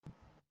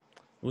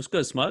What's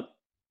good, Smug?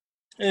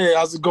 Hey,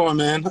 how's it going,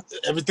 man?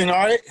 Everything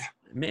all right?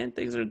 Man,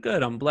 things are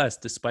good. I'm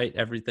blessed despite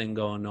everything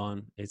going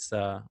on. It's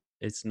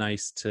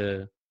nice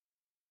to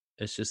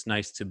it's just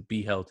nice to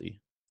be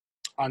healthy.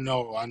 I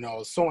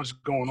know. So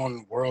much going on in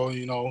the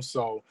world,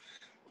 So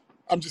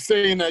I'm just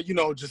saying that,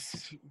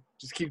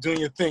 just keep doing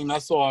your thing.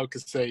 That's all I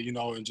could say,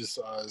 and just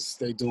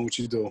stay doing what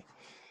you do.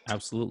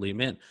 Absolutely,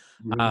 man.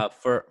 Mhm.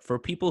 For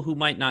people who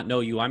might not know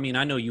you, I mean,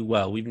 I know you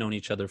well. We've known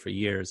each other for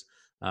years.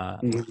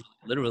 Mhm.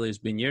 Literally, it's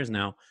been years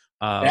now.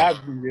 It has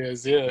been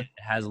years, yeah. It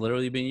has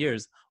literally been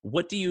years.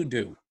 What do you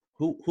do?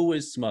 Who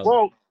is Smug?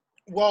 Well,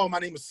 well, my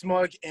name is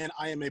Smug, and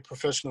I am a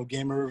professional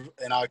gamer,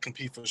 and I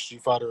compete for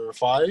Street Fighter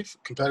 5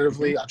 Hmm.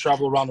 competitively. I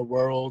travel around the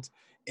world,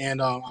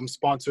 and I'm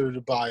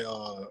sponsored by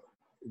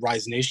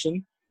Rise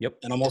Nation, Yep.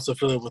 and I'm also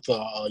affiliated with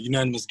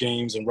Unanimous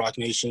Games and Rock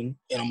Nation,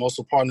 and I'm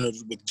also partnered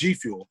with G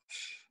Fuel.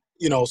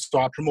 So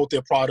I promote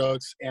their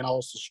products, and I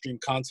also stream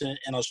content,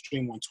 and I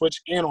stream on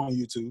Twitch and on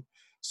YouTube.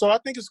 So I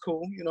think it's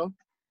cool. You know.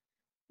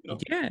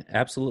 Yeah,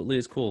 absolutely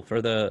is cool.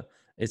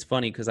 It's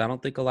funny because I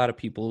don't think a lot of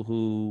people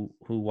who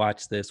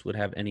watch this would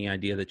have any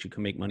idea that you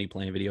can make money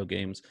playing video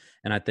games.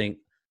 And I think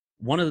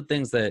one of the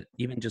things that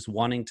even just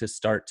wanting to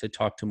start to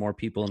talk to more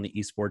people in the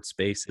esports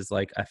space is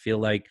like I feel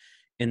like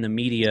in the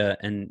media,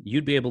 and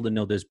you'd be able to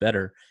know this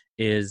better,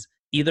 is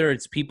either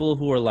it's people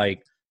who are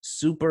like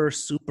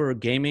super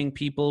gaming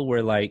people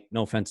where like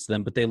no offense to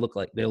them, but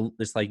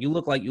it's like you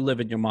look like you live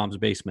in your mom's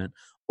basement,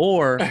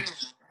 or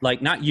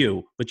like not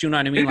you, but you know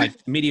what I mean, like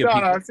media No,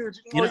 people. I see what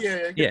you. You Oh know, yeah,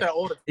 I get yeah, that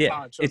all the yeah.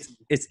 time. Trust It's me.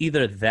 it's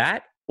either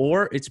that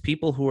or it's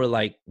people who are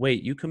like,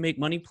 wait, you can make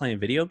money playing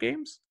video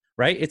games,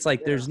 right? It's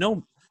like Yeah.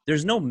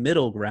 there's no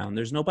middle ground.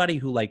 There's nobody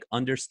who like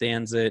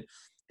understands it,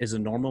 is a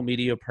normal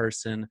media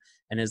person,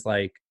 and is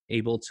like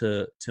able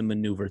to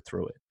maneuver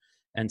through it.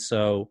 And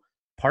so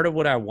part of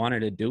what I wanted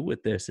to do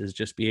with this is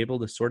just be able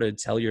to sort of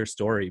tell your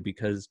story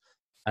because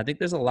I think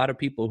there's a lot of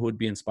people who would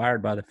be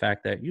inspired by the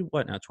fact that you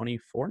what now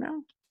 24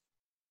 now.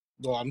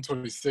 Well, I'm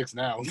 26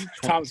 now. You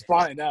 20, Time's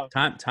flying now.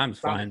 time's Time's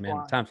flying, man.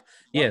 flying. Time's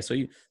Yep. yeah. So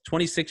you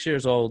 26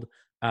 years old,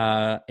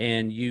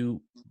 and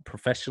you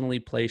professionally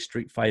play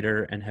Street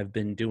Fighter and have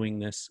been doing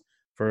this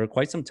for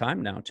quite some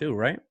time now, too,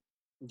 right?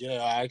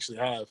 Yeah, I actually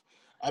have.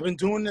 I've been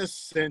doing this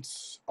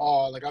since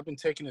like I've been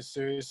taking it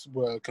serious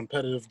with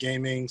competitive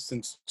gaming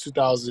since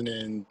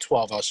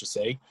 2012, I should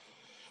say.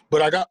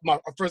 But I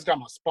first got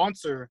my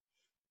sponsor.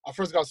 I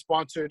first got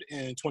sponsored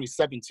in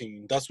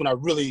 2017. That's when I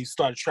really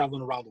started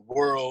traveling around the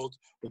world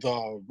with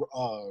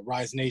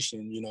Rise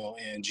Nation,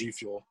 and G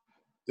Fuel.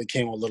 They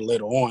came a little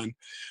later on,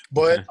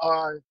 but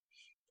Okay.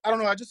 I don't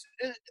know. I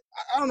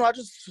don't know. I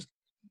just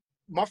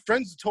my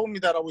friends told me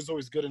that I was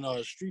always good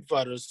in Street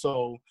Fighter.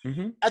 So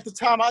Mm-hmm. at the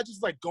time, I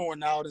just like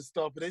going out and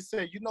stuff. But they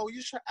said,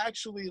 you should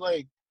actually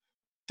like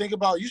think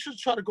about. You should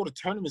try to go to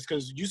tournaments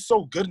because you're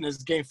so good in this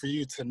game for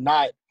you to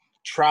not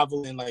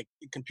travel and like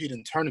compete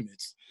in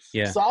tournaments.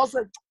 Yeah. So I was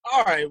like,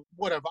 all right,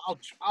 whatever.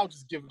 I'll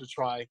just give it a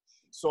try.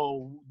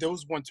 So there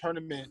was one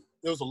tournament.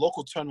 There was a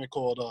local tournament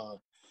called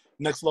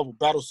Next Level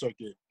Battle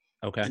Circuit,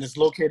 Okay. and it's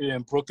located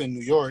in Brooklyn,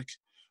 New York.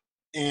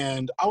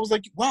 And I was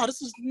like, wow,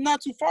 this is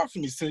not too far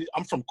from me. So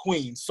I'm from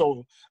Queens.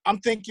 So I'm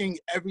thinking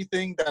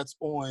everything that's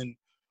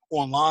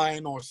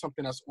online or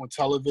something that's on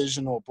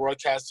television or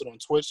broadcasted on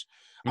Twitch,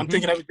 I'm Mm-hmm.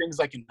 thinking everything's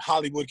like in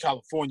Hollywood,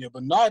 California.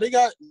 But no, they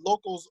got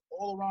locals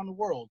all around the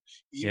world,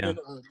 Yeah. even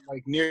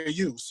like near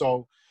you.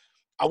 So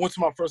I went to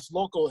my first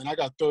local and I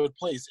got third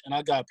place and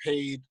I got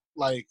paid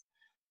like,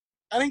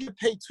 I didn't get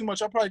paid too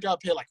much. I probably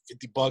got paid like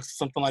 $50,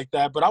 something like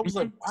that. But I was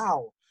like, Mm-hmm.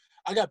 wow,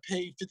 I got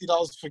paid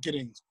 $50 for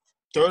getting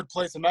third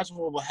place. Imagine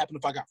what would happen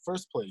if I got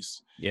first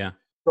place. Yeah.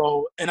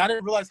 So, and I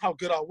didn't realize how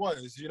good I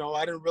was.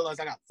 I didn't realize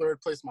I got third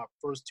place my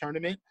first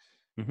tournament.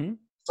 Mm-hmm.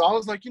 So I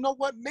was like, you know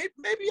what? Maybe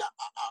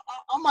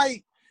I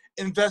might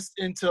invest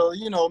into,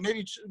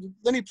 maybe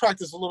let me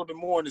practice a little bit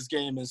more in this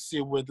game and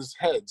see where this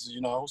heads.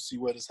 See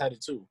where this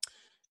headed to.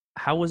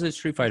 How was it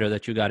Street Fighter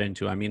that you got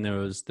into? I mean,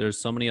 there's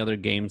so many other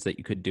games that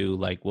you could do.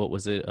 Like, what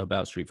was it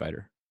about Street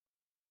Fighter?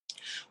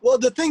 Well,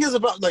 the thing is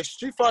about like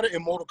Street Fighter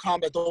and Mortal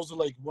Kombat, those are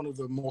like one of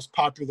the most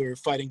popular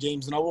fighting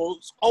games, and I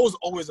was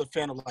always a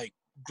fan of like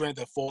Grand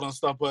Theft Auto and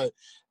stuff,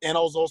 and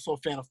I was also a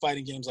fan of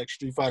fighting games like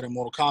Street Fighter and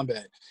Mortal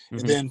Kombat. And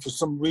Mm-hmm. then for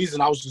some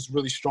reason, I was just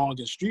really strong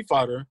in Street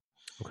Fighter,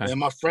 Okay. and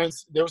my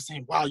friends they were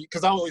saying, "Wow,"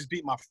 because I always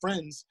beat my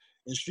friends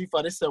in Street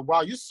Fighter. They said,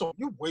 "Wow, you're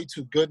way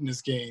too good in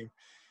this game,"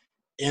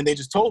 and they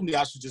just told me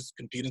I should just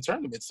compete in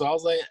tournaments. So I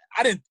was like,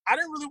 I didn't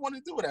really want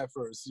to do it at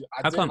first.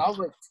 I How didn't. come? I was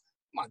like,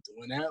 I'm not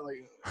doing that. Like,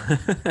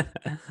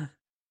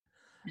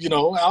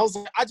 I was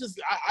like, I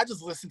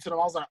just listened to them.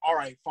 I was like, all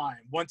right, fine,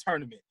 one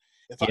tournament.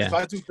 If I if Yeah.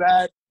 I do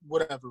bad,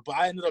 whatever. But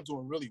I ended up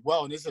doing really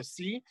well. And they said,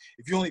 see,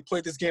 if you only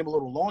played this game a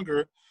little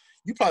longer,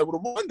 you probably would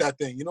have won that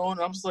thing. And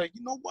I was like,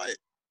 you know what?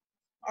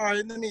 All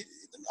right,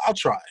 I'll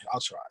try. I'll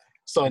try.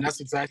 So, and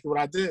that's exactly what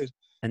I did.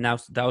 And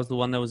that was the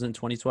one that was in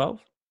 2012.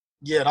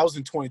 Yeah, that was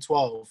in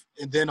 2012.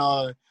 And then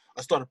I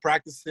started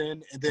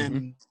practicing. And Mm-hmm.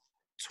 then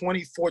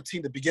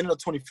 2014, the beginning of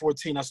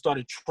 2014, I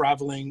started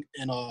traveling,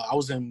 and I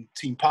was in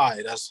Team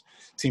Pi. That's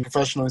Team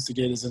Professional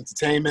Instigators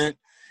Entertainment.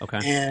 Okay.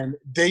 and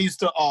we used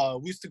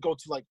to go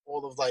to like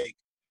all of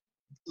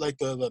like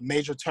the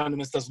major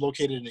tournaments that's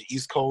located in the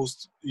East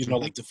Coast, Hmm.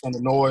 like Defend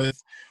the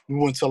North. We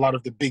went to a lot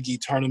of the Big E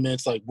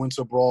tournaments like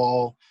Winter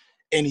Brawl,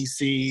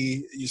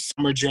 NEC,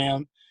 Summer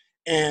Jam.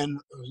 And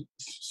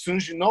as soon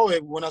as you know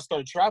it, when I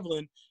started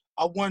traveling,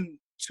 I won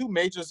two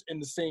majors in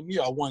the same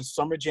year. I won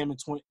Summer Jam in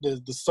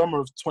the summer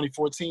of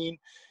 2014,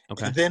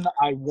 Okay. and then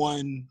I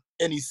won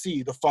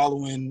NEC the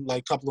following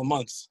like couple of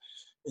months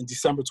in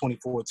December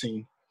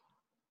 2014.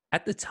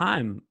 At the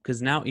time,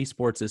 because now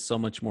esports is so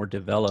much more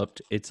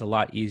developed, it's a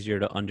lot easier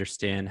to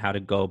understand how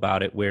to go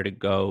about it, where to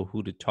go,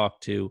 who to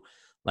talk to.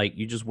 Like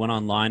you just went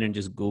online and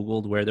just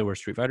Googled where there were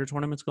Street Fighter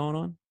tournaments going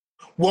on.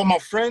 Well, my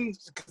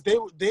friends, cause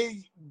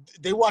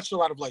they watch a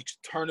lot of like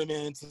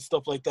tournaments and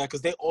stuff like that,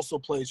 because they also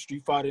play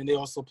Street Fighter and they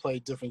also play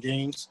different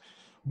games.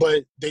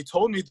 But they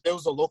told me there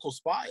was a local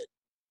spot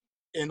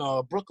in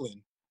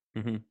Brooklyn,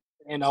 Hmm.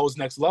 and I was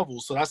next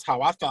level. So that's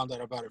how I found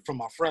out about it from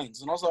my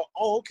friends. And I was like,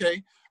 oh,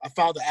 okay. I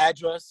found the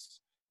address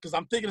because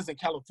I'm thinking it's in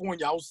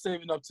California. I was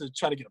saving up to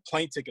try to get a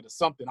plane ticket or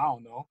something. I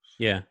don't know.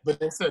 Yeah. But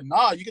they said,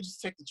 nah, you can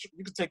just take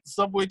the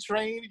subway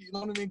train. You know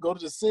what I mean? Go to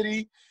the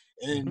city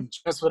Hmm. and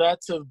transfer that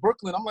to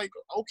Brooklyn. I'm like,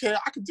 okay,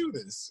 I could do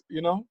this.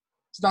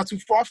 It's not too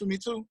far for me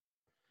too.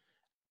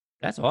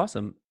 That's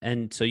awesome.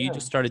 And so you Yeah.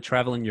 just started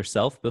traveling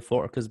yourself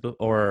before,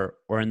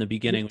 or in the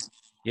beginning.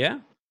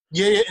 Yeah.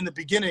 Yeah, yeah. In the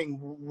beginning,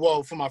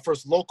 well, for my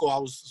first local, I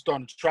was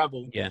starting to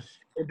travel, Yeah.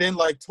 and then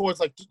like towards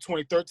like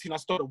 2013, I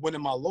started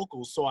winning my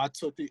locals. So I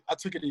took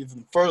it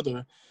even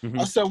further. I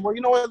Hmm. said, well,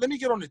 you know what? Let me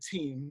get on the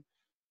team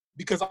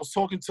because I was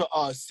talking to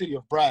City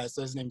of Brass.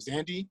 His name's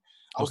Andy.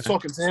 I was Okay.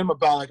 talking to him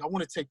about like I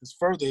want to take this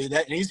further. And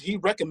he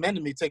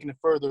recommended me taking it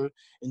further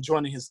and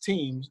joining his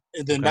team.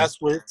 And then Okay.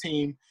 that's where his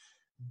team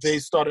they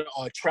started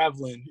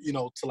traveling,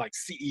 to like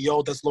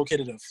CEO that's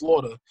located in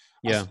Florida.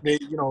 Yeah. We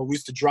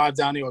used to drive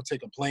down there or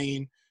take a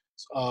plane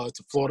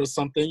to Florida or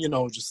something,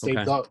 just saved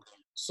Okay. up.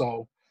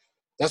 So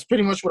that's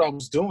pretty much what I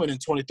was doing in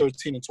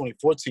 2013 and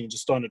 2014,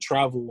 just starting to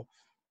travel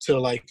to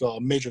like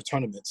major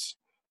tournaments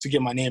to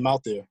get my name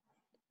out there.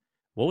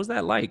 What was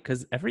that like?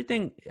 Because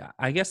everything,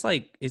 I guess,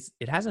 like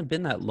it hasn't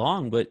been that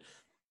long, but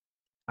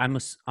I'm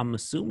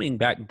assuming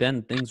back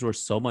then things were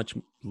so much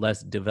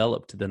less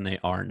developed than they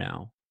are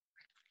now.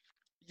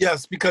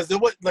 Yes, because there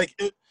was like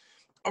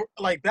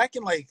back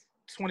in like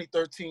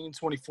 2013,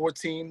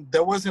 2014,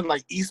 there wasn't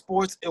like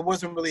esports. It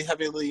wasn't really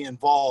heavily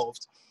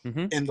involved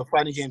Hmm. in the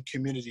fighting game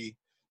community.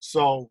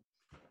 So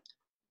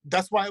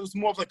that's why it was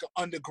more of like an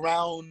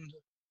underground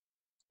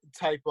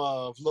type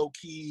of low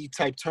key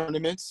type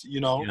tournaments,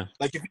 Yeah.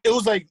 Like if it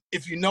was like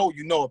if you know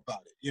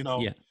about it.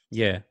 Yeah.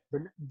 Yeah.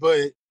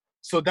 But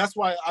so that's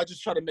why I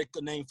just try to make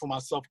a name for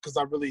myself because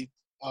I really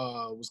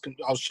I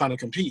was trying to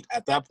compete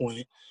at that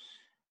point,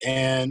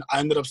 and I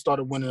ended up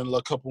started winning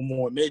a couple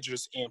more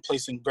majors and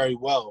placing very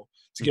well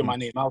to get Hmm. my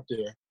name out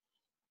there.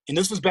 And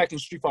this was back in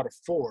Street Fighter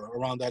 4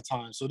 around that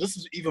time. So this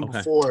is even Okay.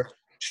 before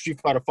Street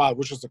Fighter 5,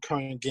 which is the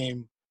current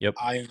game Yep.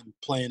 I am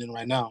playing in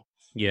right now.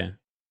 Yeah.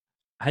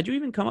 How'd you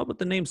even come up with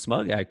the name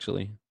Smug,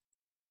 actually?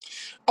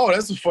 Oh,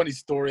 that's a funny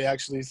story,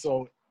 actually.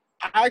 So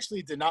I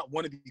actually did not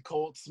want to be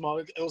called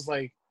Smug. It was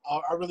like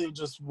I really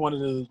just wanted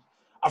to.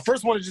 I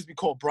first wanted to just be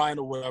called Brian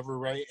or whatever,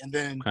 right? And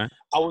then Okay.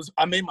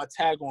 I made my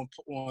tag on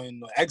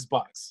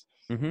Xbox.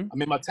 Hmm. I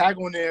made my tag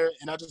on there,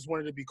 and I just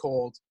wanted to be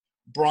called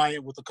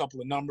Brian with a couple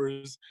of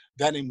numbers.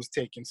 That name was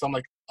taken, so I'm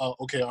like,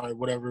 okay, all right,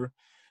 whatever.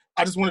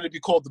 I just wanted to be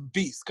called the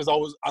Beast because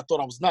I thought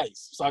I was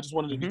nice, so I just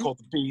wanted to be Hmm. called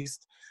the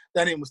Beast.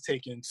 That name was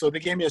taken, so they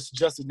gave me a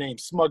suggested name,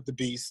 Smug the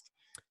Beast,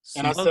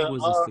 and I Smug said,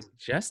 was a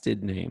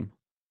suggested name.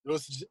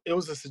 it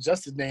was a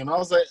suggested name. And I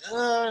was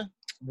like,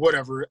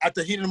 whatever. At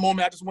the heat of the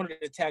moment, I just wanted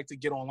a tag to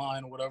get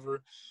online or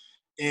whatever.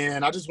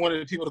 And I just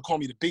wanted people to call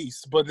me the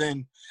Beast. But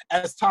then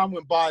as time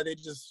went by, it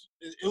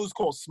was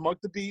called Smug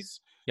the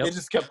Beast. They Yep.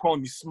 just kept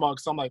calling me Smug.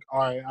 So I'm like, all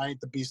right, I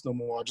ain't the Beast no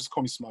more. Just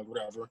call me Smug,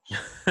 whatever.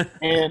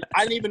 And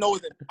I didn't even know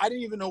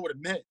what it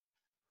meant.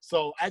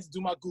 So I had to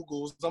do my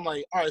Googles. I'm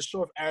like, all right,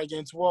 show of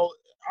arrogance. Well,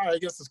 all right, I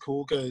guess it's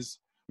cool because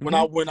Hmm.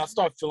 when I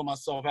start feeling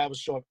myself, I have a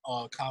show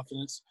of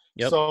confidence.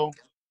 Yep. So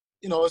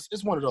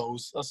it's one of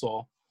those. That's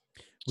all.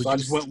 So Would I you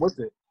just went with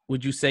it.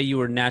 would you say you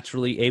were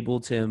naturally able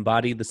to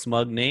embody the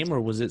Smug name,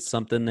 or was it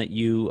something that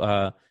you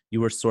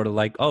were sort of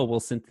like, oh well,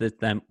 since it's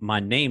my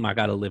name, I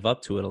got to live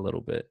up to it a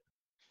little bit?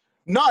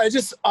 No, it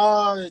just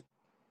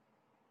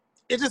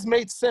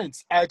made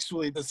sense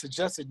actually the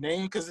suggested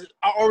name because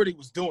I already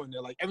was doing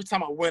it. Like every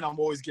time I win, I'm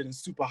always getting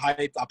super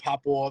hyped. I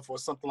pop off or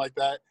something like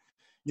that.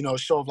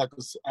 Show off like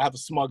I have a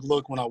smug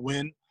look when I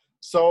win.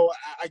 So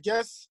I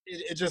guess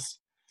it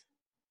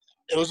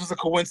was just a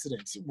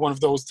coincidence. One of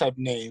those type of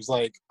names.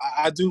 Like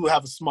I do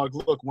have a smug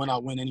look when I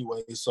win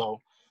anyway. So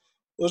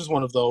it was just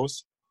one of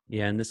those.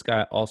 Yeah, and this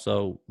guy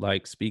also,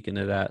 like, speaking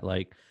of that,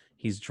 like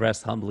he's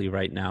dressed humbly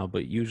right now,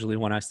 but usually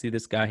when I see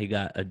this guy, he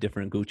got a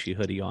different Gucci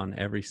hoodie on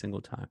every single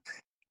time.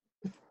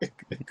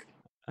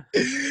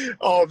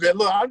 Oh man,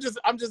 look, I'm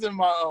just in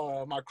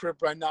my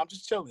crib right now. I'm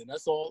just chilling.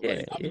 That's all.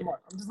 Yeah, Like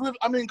yeah.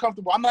 I'm in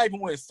comfortable. I'm not even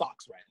wearing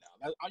socks right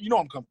now.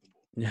 I'm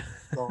comfortable. Yeah.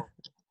 So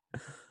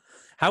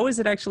How has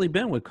it actually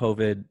been with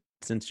COVID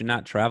since you're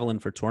not traveling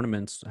for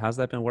tournaments? How's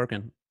that been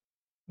working?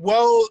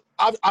 Well,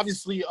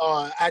 obviously,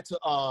 I had to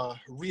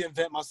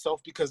reinvent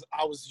myself because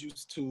I was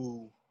used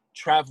to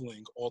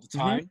traveling all the Mm-hmm.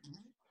 time.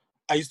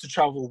 I used to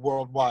travel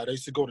worldwide. I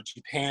used to go to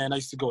Japan. I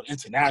used to go to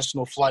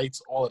international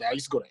flights, all of that. I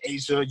used to go to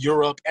Asia,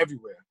 Europe,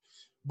 everywhere.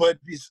 But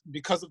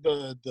because of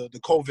the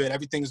COVID,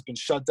 everything's been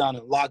shut down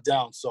and locked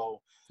down.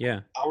 So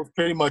Yeah. I was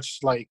pretty much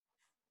like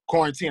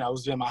quarantined. I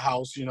was in my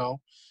house, you know.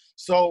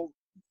 So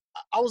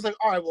I was like,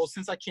 all right, well,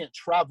 since I can't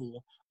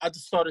travel, I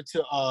just started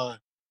to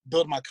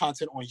build my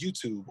content on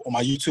YouTube, on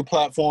my YouTube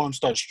platform,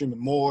 started streaming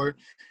more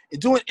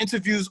and doing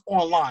interviews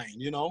online,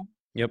 you know.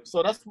 Yep.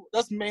 So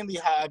that's mainly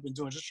how I've been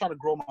doing, just trying to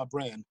grow my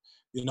brand,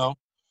 you know.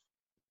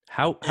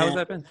 How has And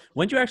that been?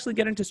 When did you actually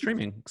get into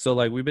streaming? So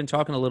like we've been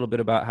talking a little bit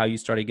about how you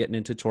started getting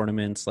into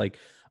tournaments like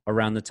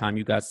around the time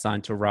you got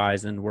signed to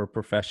Rise and were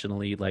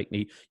professionally like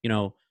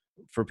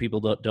for people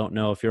that don't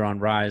know, if you're on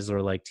Rise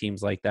or like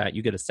teams like that,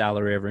 you get a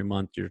salary every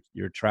month.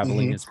 Your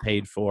traveling mhm, is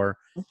paid for,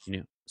 you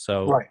know.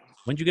 So right.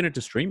 when did you get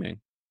into streaming?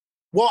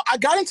 Well, I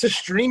got into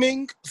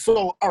streaming.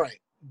 So, all right,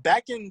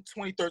 back in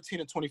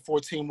 2013 and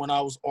 2014, when I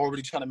was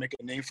already trying to make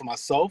a name for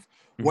myself,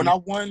 when Mm-hmm. I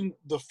won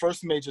the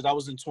first major, that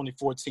was in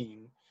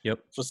 2014 Yep.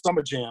 for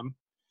Summer Jam.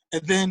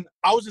 And then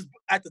I was just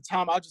at the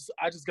time, I just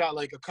got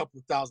like a couple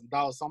of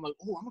 $1,000. So I'm like,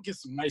 oh, I'm gonna get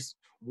some nice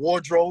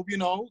wardrobe, you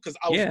know, because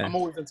Yeah. I'm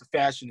always into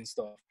fashion and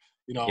stuff,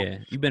 you know. Yeah.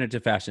 You've been into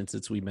fashion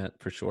since we met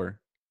for sure.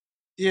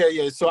 Yeah,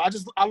 yeah. So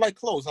I like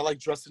clothes. I like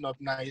dressing up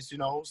nice, you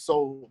know.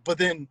 So, but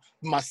then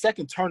my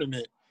second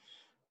tournament,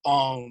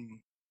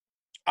 um,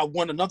 I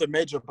won another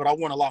major, but I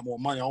won a lot more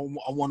money. I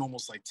won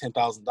almost like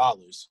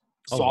 $10,000.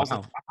 Oh So I was like,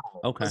 wow.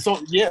 wow. Okay. So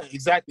yeah,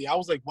 exactly. I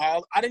was like,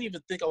 wow. I didn't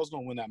even think I was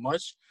gonna win that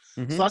much.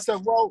 Mm-hmm. So I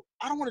said, well,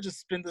 I don't want to just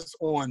spend this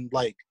on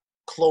like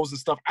clothes and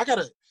stuff. I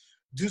gotta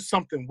do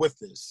something with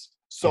this.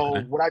 So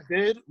Okay. what I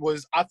did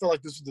was I felt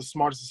like this was the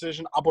smartest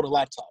decision. I bought a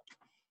laptop.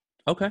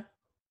 Okay.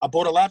 I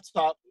bought a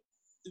laptop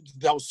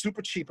that was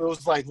super cheap. It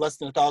was like less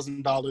than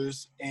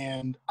 $1,000,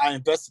 and I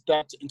invested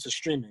that into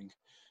streaming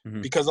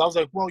Mm-hmm. because I was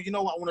like, well, you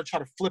know what? I want to try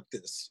to flip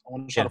this. I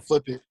want to try Yeah. to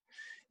flip it.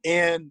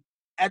 And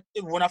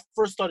when I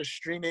first started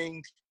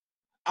streaming,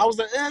 I was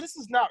like, this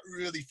is not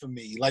really for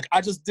me. Like, I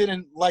just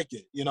didn't like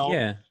it, you know?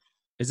 Yeah.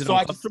 Is it So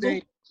I just stayed.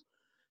 uncomfortable?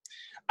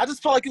 I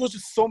just felt like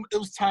it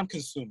was time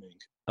consuming.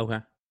 Okay.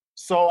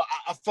 So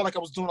I felt like I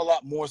was doing a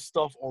lot more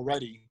stuff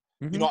already.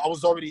 You Mm-hmm. know, I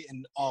was already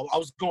I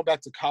was going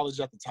back to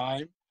college at the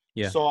time.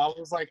 Yeah. So I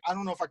was like, I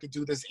don't know if I could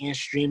do this and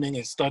streaming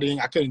and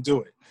studying. I couldn't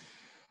do it.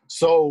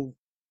 So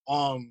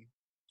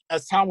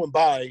as time went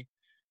by,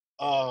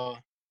 uh,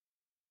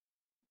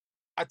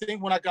 I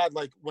think when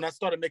I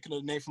started making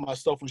a name for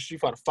myself when Street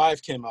Fighter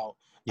 5 came out,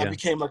 I Yeah.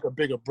 became like a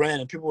bigger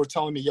brand and people were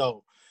telling me,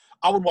 yo,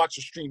 I would watch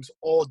your streams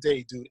all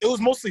day, dude. It was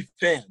mostly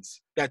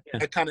fans Yeah.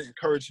 that kind of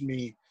encouraged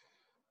me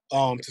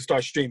to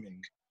start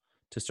streaming.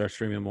 To start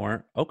streaming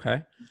more.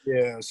 Okay.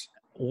 Yes.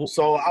 Well,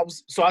 So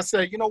I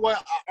said, you know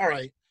what? All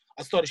right.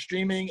 I started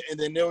streaming and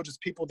then there were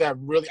just people that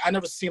really I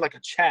never seen like a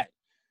chat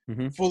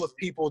mm-hmm. full of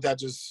people that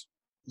just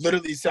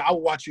literally said, I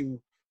will watch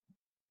you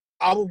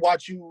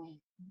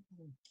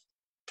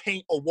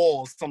paint a wall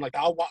or something like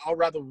that. I'll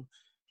rather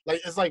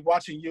like it's like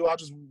watching you. I'll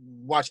just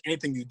watch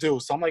anything you do.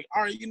 So I'm like,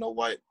 all right, you know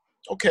what?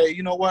 Okay,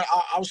 you know what?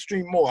 I'll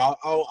stream more.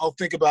 I'll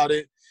think about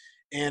it.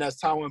 And as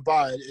time went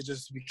by, it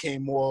just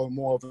became more and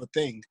more of a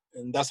thing,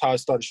 and that's how I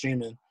started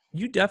streaming.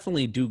 You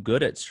definitely do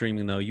good at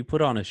streaming though. You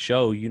put on a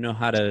show, you know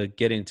how to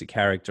get into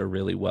character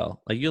really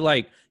well.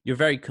 You're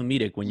very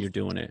comedic when you're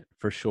doing it,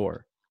 for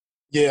sure.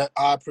 Yeah,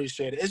 I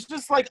appreciate it. It's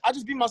just like I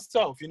just be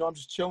myself, you know. I'm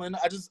just chilling.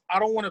 I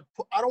don't want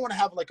to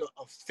have like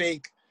a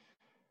fake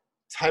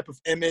type of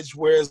image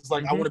where it's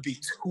like I Mm-hmm. want to be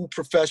too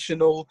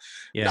professional.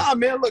 Yeah. Nah,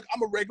 man, look,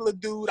 I'm a regular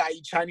dude. I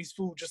eat Chinese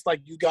food just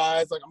like you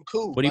guys. Like I'm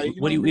cool. Like you know What do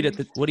what you I eat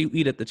mean? what do you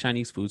eat at the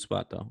Chinese food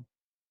spot though?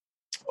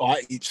 Oh,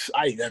 I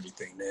eat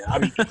everything, man. I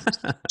be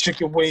eating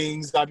chicken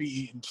wings. I be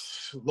eating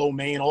lo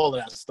mein, all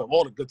of that stuff,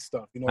 all the good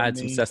stuff. You know what I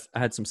mean? I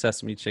had some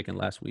sesame chicken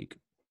last week.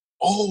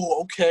 Oh,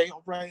 okay,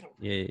 all right,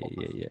 Yeah, yeah,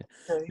 yeah,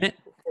 yeah. okay. Man,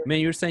 man,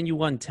 you were saying you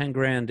won 10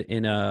 grand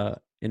in a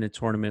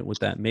tournament with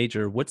that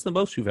major. What's the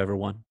most you've ever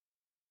won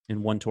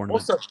in one tournament?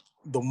 Most of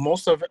the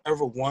most I've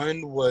ever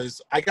won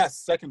was I got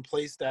second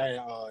place at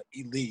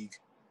E League,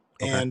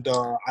 Okay. and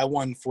I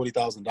won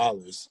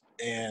 $40,000.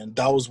 And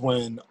that was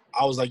when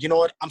I was like, you know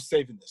what, I'm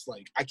saving this.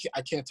 Like I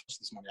can't touch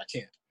this money. I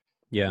can't.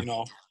 Yeah. You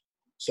know.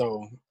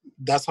 So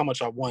that's how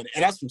much I won,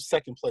 and that's from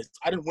second place.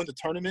 I didn't win the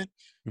tournament,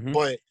 Hmm.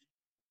 but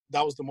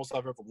that was the most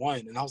I've ever won,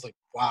 and I was like,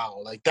 wow,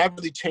 like that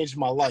really changed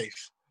my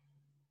life.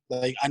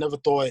 Like I never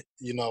thought,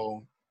 you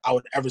know, I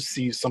would ever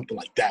see something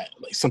like that,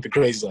 like something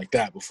crazy like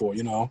that before,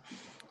 you know. Yeah.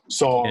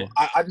 So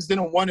I just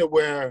didn't want it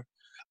where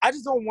I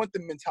just don't want the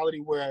mentality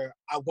where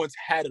I once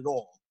had it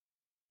all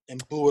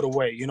and blew it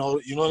away. You know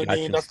what I mean?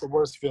 Gotcha. That's the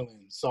worst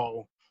feeling.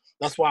 So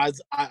that's why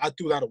I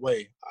threw that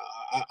away.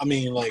 I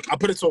mean, like I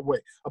put it away.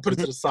 I put it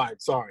Mhm. to the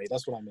side. Sorry,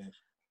 that's what I meant.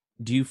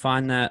 Do you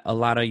find that a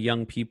lot of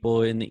young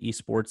people in the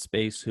esports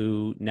space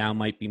who now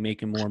might be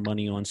making more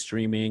money on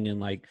streaming and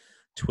like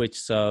Twitch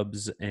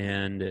subs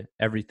and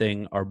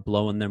everything are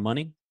blowing their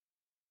money?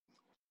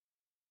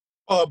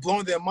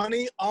 Blowing their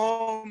money.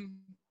 I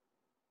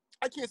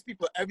can't speak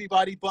for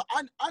everybody, but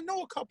I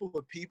know a couple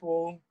of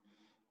people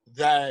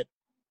that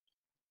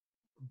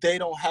they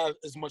don't have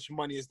as much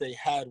money as they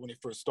had when they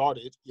first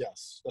started.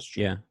 Yes, that's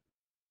true. Yeah.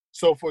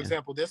 So, for Yeah.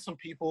 example, there's some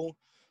people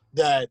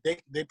that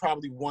they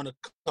probably won a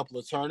couple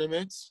of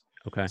tournaments.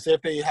 Okay. Say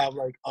if they have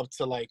like up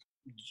to like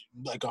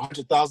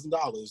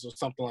 $100,000 or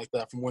something like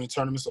that from winning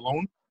tournaments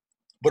alone,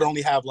 but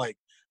only have like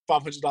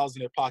 $500 in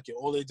their pocket.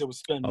 All they did was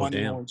spend Oh, money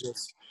damn. on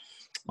just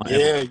On yeah,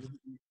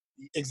 everything.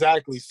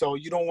 exactly. So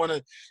you don't want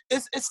to.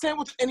 It's same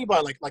with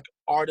anybody like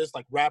artists,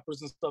 like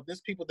rappers and stuff.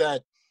 There's people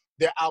that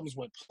their albums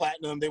went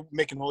platinum. They're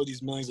making all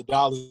these millions of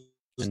dollars,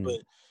 And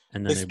but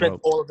and then they they spent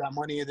broke. all of that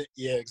money in it.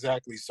 Yeah,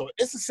 exactly. So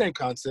it's the same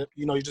concept.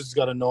 You just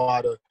got to know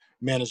how to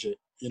manage it.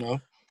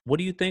 What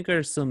do you think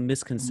are some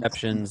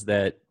misconceptions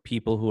that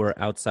people who are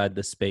outside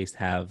the space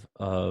have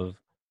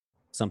of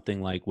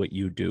something like what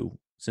you do?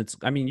 Since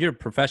I mean, you're a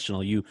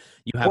professional, you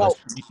have Well,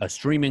 a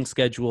streaming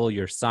schedule,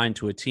 you're signed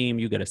to a team,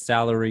 you get a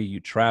salary, you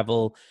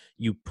travel,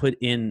 you put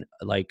in,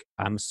 like,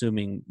 I'm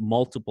assuming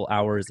multiple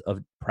hours of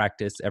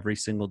practice every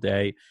single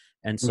day.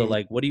 And so, mhm.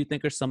 like, what do you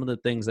think are some of the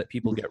things that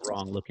people get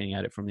wrong looking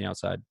at it from the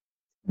outside?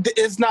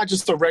 It's not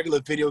just a regular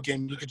video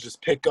game you could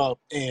just pick up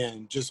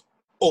and just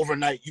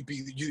overnight you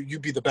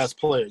be the best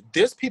player.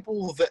 There's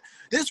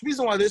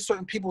reason why there's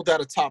certain people that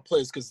are top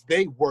players because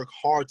they work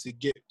hard to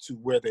get to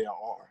where they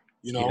are.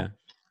 Yeah.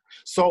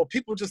 So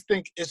people just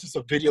think it's just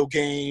a video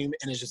game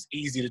and it's just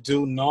easy to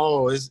do.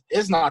 No, it's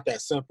not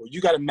that simple.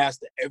 You got to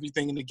master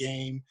everything in the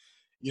game.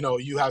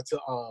 You have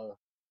to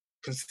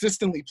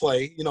consistently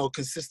play.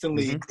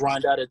 Consistently Hmm.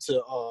 grind at it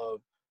to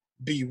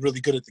be really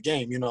good at the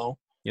game.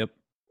 Yep.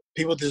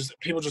 People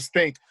just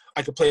think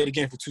I could play the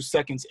game for 2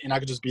 seconds and I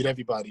could just beat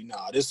everybody.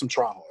 Nah, there's some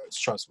tryhards.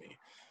 Trust me.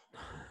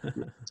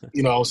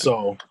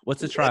 So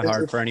What's a try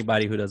hard for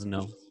anybody who doesn't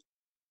know?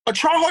 a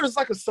tryhard is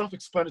like a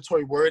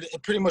self-explanatory word.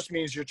 It pretty much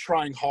means you're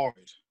trying hard.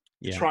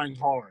 You're Yeah. trying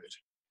hard.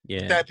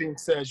 With Yeah. that being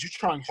said, you're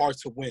trying hard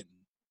to win,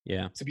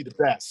 Yeah. to be the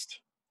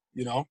best.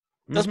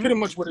 That's Hmm. pretty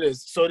much what it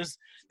is. So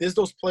there's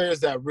those players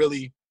that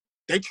really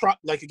they try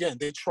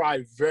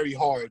very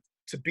hard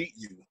to beat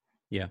you.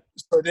 Yeah.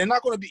 So they're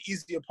not going to be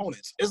easy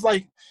opponents. It's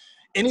like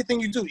anything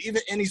you do,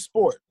 even any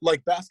sport,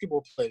 like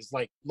basketball players,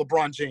 like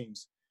LeBron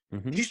James.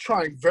 Hmm. He's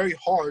trying very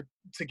hard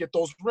to get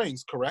those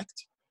rings,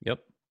 correct?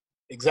 Yep.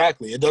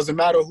 Exactly. It doesn't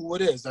matter who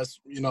it is.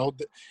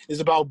 It's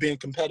about being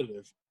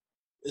competitive.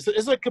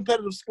 It's a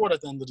competitive sport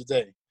at the end of the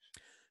day.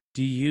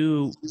 Do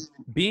you,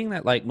 being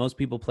that like most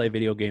people play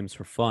video games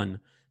for fun,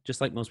 just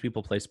like most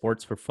people play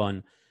sports for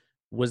fun,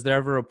 was there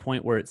ever a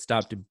point where it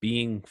stopped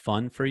being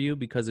fun for you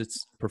because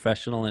it's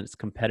professional and it's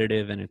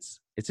competitive and it's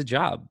a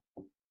job?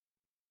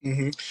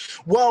 hmm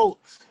Well,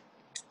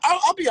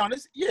 I'll be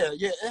honest. Yeah,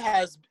 it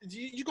has.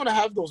 You're gonna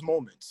have those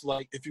moments,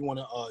 like if you want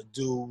to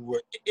do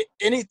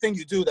anything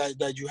you do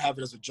that you have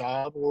it as a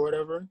job or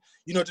whatever.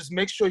 Just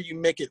make sure you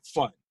make it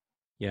fun.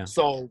 Yeah.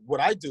 So what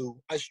I do,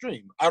 I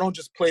stream. I don't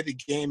just play the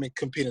game and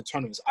compete in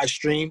tournaments. I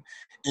stream,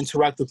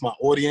 interact with my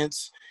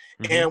audience,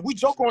 Hmm. and we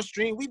joke on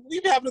stream. We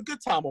be having a good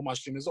time on my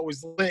stream. It's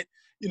always lit.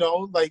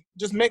 Like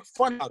just make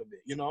fun out of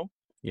it.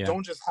 Yeah.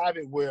 Don't just have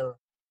it where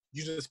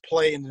you just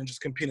play and then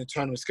just compete in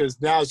tournaments because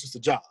now it's just a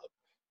job.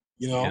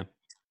 You Yeah. know.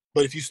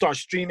 But if you start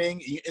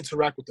streaming, you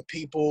interact with the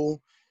people.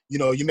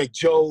 You make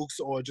jokes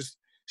or just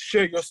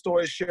share your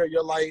story, share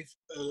your life,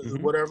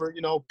 Hmm. whatever.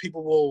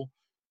 People will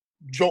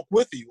joke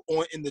with you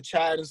on in the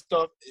chat and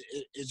stuff.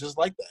 It's just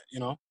like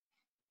that.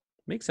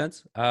 Makes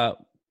sense.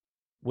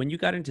 When you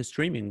got into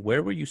streaming,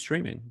 where were you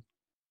streaming?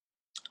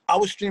 I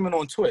was streaming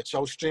on Twitch. I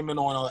was streaming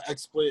on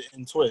XSplit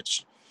and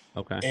Twitch,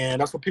 Okay. and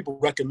that's what people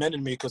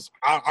recommended me because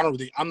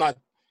I'm not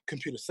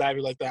computer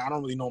savvy like that. I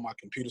don't really know my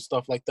computer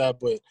stuff like that.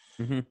 But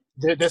Hmm.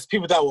 there's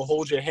people that will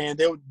hold your hand.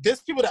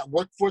 There's people that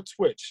work for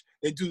Twitch.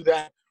 They do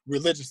that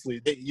religiously.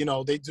 They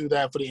do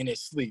that in their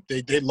sleep.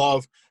 They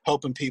love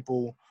helping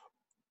people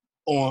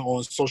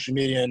on social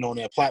media and on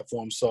their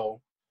platform.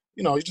 So,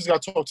 you just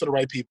got to talk to the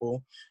right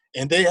people,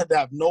 and they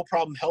have no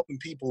problem helping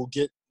people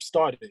get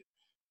started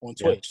on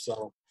Yeah. Twitch.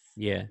 So,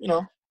 Yeah. you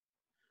know,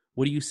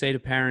 What do you say to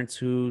parents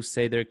who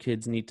say their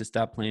kids need to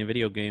stop playing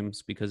video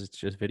games because it's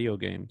just video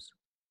games?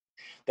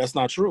 that's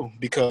not true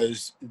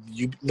because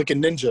you look at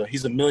Ninja.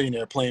 He's a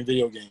millionaire playing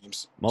video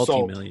games. So,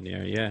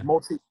 Multi-millionaire. Yeah.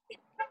 multi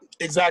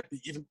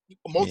exactly, even Yeah.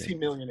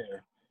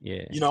 multi-millionaire.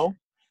 Yeah. You know,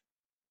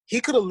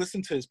 he could have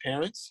listened to his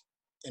parents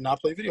and not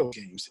play video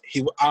games.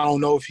 I don't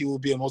know if he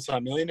would be a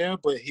multi-millionaire,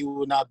 but he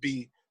would not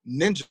be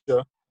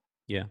Ninja.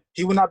 Yeah.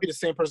 He would not be the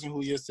same person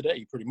who he is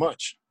today, pretty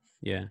much.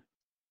 Yeah. Yeah.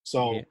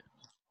 So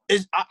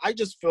I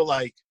just feel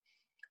like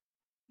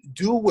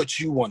do what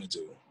you want to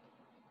do.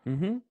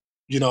 Hmm.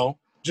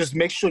 Just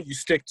make sure you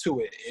stick to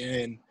it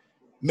and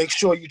make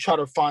sure you try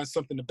to find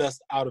something the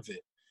best out of it.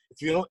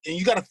 If you don't, and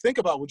you got to think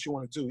about what you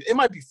want to do. It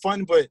might be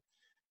fun, but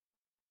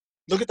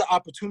look at the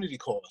opportunity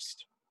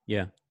cost.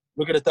 Yeah.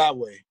 Look at it that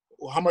way.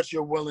 How much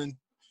you're willing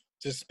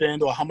to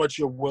spend, or how much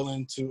you're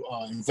willing to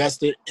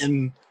invest it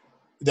in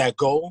that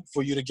goal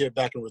for you to get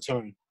back in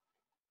return.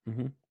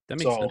 Hmm. That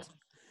makes So sense.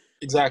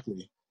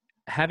 exactly.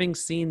 Having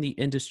seen the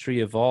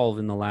industry evolve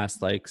in the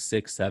last like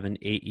 6, 7,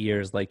 8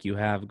 years, like you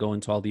have going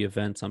to all the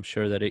events, I'm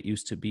sure that it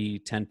used to be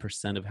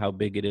 10% of how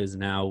big it is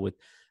now, with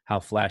how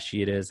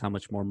flashy it is, how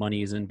much more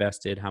money is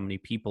invested, how many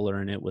people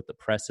are in it, what the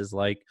press is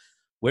like.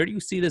 Where do you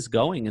see this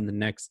going in the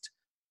next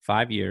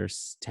 5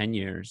 years, 10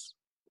 years?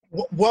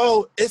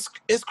 Well, it's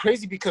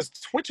crazy because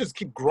Twitches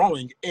keep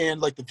growing,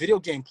 and like the video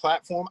game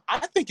platform,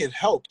 I think it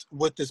helped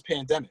with this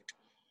pandemic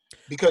I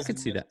because could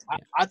see that.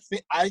 Yeah.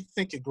 I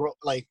think it grow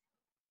like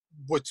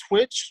with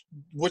Twitch,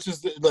 which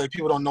is like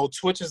people don't know,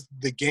 Twitch is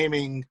the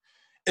gaming.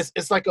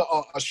 It's like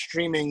a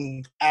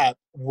streaming app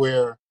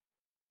where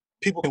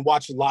people can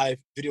watch live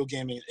video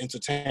gaming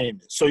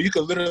entertainment. So you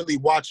can literally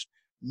watch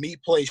me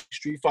play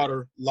Street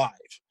Fighter live,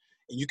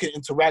 and you can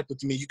interact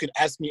with me. You can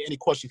ask me any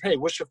questions. Hey,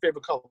 what's your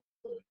favorite color?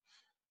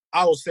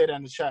 I will say that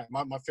in the chat.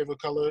 My favorite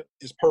color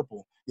is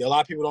purple. Yeah, a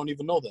lot of people don't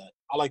even know that.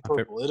 I like My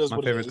favorite, purple. It is my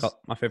what it favorite, is.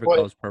 my favorite But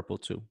color is purple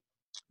too,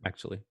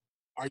 actually.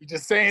 are you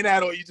just saying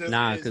that, or you just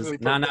Nah, it's cause really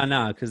nah, purple?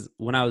 nah, nah. Cause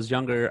when I was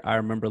younger, I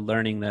remember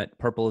learning that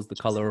purple is the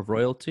color of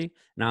royalty,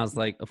 and I was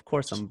like, of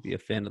course, I'm gonna be a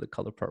fan of the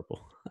color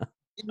purple.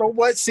 You know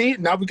what? See,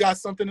 now we got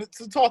something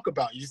to talk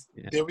about.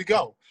 Yeah, There we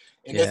go.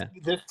 And yeah,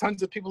 there's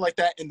tons of people like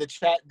that in the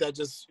chat that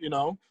just,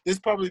 there's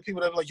probably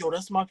people that are like, yo,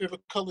 that's my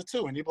favorite color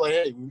too. And you'd be like,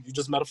 hey, you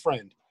just met a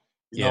friend,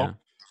 you know? yeah.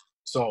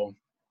 So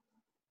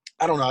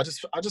I don't know. I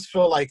just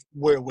feel like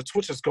where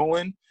Twitch is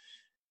going,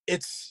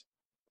 it's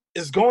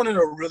going in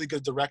a really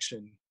good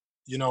direction,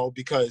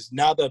 because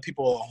now that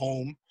people are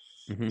home,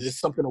 Hmm. there's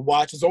something to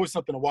watch. There's always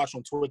something to watch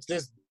on Twitch.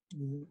 There's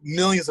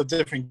millions of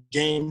different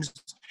games.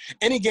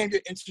 Any game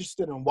you're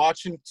interested in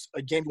watching,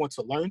 a game you want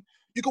to learn,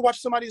 you can watch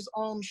somebody's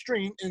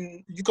stream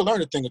and you can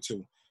learn a thing or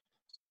two.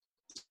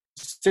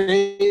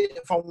 Say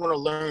if I want to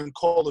learn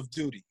Call of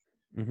Duty,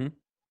 Hmm.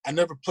 I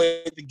never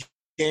played the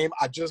game.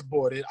 I just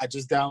bought it. I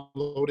just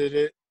downloaded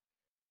it.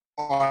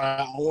 Or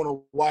I want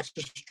to watch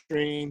the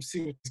stream,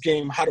 see this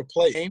game, how to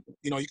play.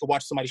 You can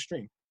watch somebody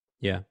stream.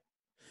 Yeah.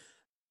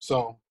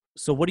 So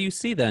So what do you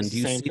see then? it's Do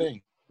the you same see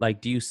thing. like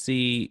do you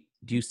see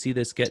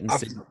this getting I,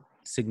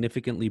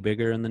 significantly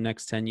bigger in the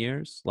next 10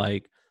 years?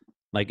 Like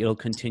it'll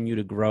continue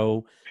to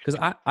grow? Because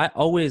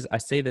I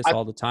say this I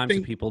all the time to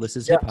think people. This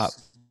is hip hop.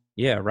 yes.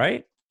 Yeah,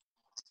 right?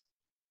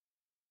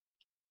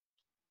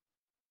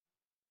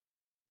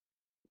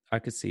 I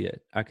could see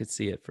it. I could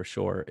see it for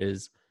sure.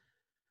 Is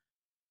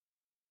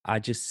I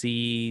just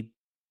see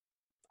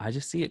I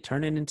just see it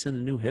turning into the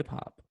new hip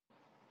hop.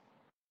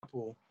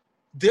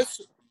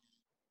 This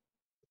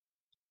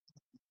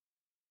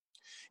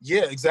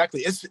Yeah,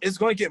 exactly. It's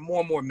going to get more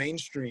and more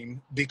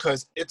mainstream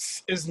because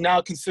it's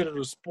now considered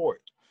a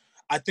sport.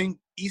 I think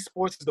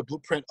esports is the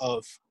blueprint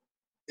of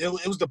it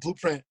was the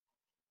blueprint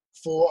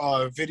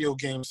for video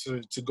games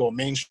to go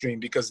mainstream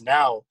because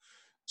now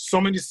so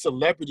many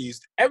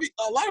celebrities, a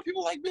lot of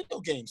people like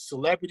video games.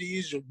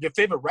 Celebrities, your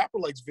favorite rapper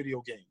likes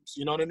video games.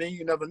 You know what I mean?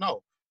 You never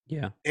know.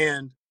 Yeah.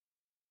 And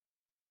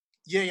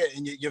yeah,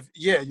 and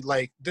yeah,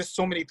 like there's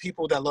so many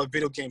people that love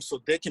video games,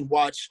 so they can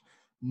watch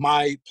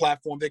my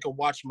platform, they can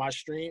watch my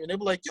stream, and they'll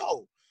be like,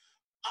 "Yo,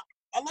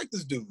 I like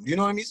this dude." You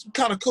know what I mean? It's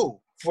kind of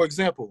cool. For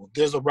example,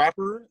 there's a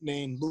rapper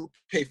named Lupe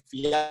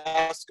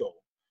Fiasco,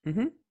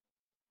 Hmm.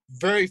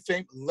 very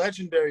famous,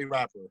 legendary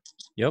rapper.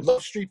 Yep.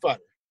 Love Street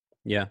Fighter.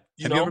 Yeah.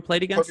 You Have you ever know,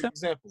 played against perfect him?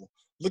 example.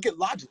 Look at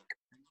Logic.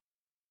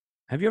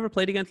 Have you ever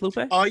played against Lupe?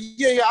 Yeah.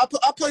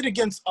 I played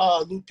against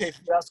Lupe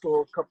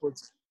Fiasco a couple of.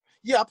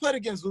 Yeah, I played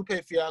against Lupe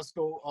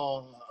Fiasco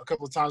a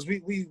couple of times.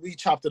 We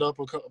chopped it up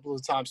a couple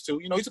of times too.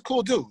 He's a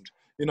cool dude.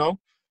 You know,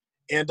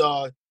 and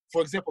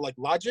for example, like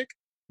Logic,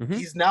 Hmm.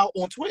 he's now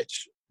on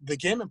Twitch, the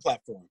gaming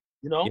platform.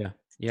 Yeah.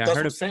 Yeah, That's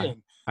what I'm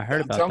saying. I And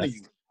heard I'm about that. telling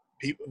you,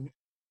 people.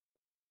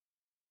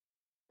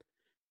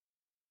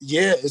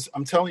 Yeah,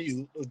 I'm telling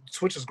you,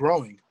 Twitch is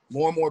growing.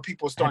 More and more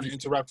people are Have starting you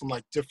to interact from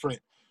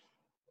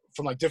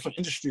different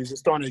industries. They're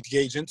starting to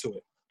engage into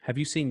it. have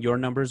you seen your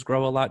numbers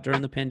grow a lot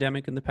during the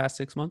pandemic in the past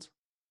 6 months?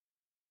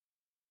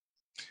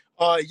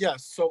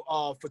 Yes. So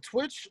for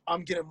Twitch,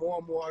 I'm getting more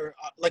and more.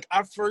 Like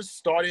I first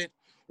started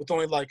with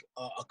only like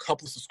a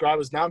couple of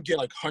subscribers. Now I'm getting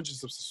like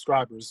hundreds of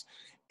subscribers.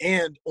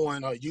 And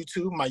on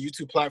YouTube, my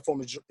YouTube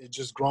platform is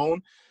just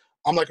grown.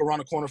 I'm like around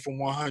the corner from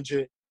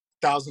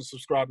 100,000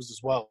 subscribers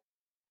as well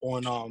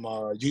on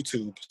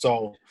YouTube.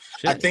 So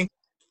I Shit. think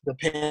the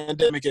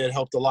pandemic it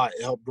helped a lot.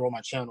 It helped grow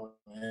my channel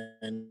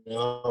and it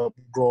helped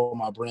grow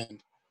my brand.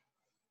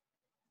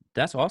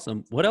 That's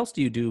awesome. What else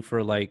do you do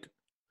for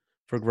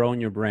growing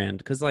your brand?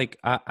 Because like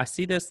I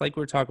see this like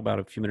we were talking about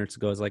a few minutes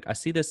ago, is like I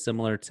see this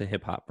similar to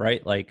hip hop,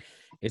 right? Like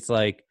it's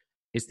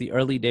the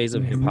early days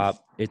of hip Mm-hmm.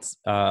 hop. It's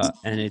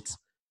and it's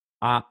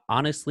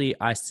honestly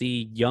I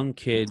see young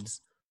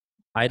kids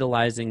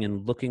idolizing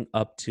and looking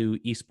up to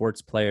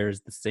esports players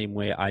the same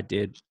way I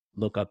did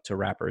look up to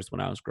rappers when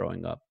I was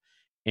growing up.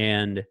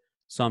 And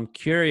so I'm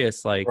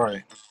curious, like,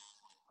 Right.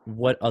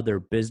 what other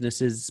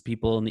businesses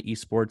people in the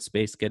esports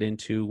space get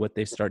into, what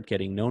they start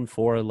getting known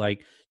for.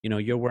 Like,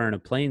 you're wearing a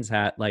Planes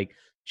hat. Like,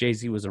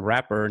 Jay-Z was a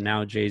rapper.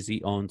 Now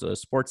Jay-Z owns a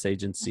sports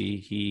agency.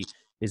 He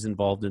is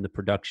involved in the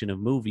production of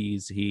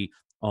movies. He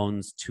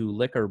owns two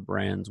liquor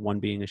brands, one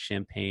being a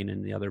champagne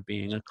and the other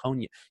being a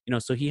cognac.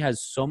 So he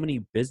has so many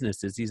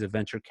businesses. He's a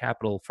venture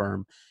capital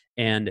firm.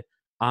 And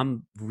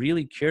I'm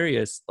really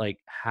curious, like,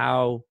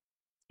 how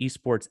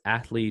esports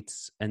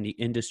athletes and the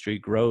industry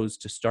grows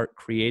to start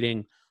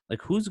creating,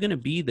 like, who's going to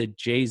be the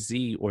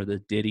Jay-Z or the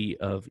Diddy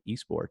of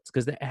esports?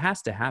 Because it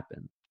has to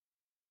happen.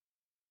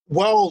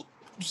 Well,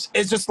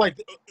 it's just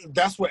like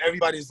that's what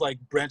everybody's like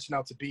branching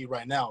out to be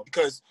right now,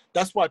 because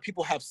that's why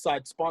people have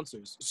side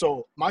sponsors.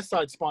 So my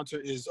side sponsor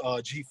is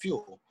G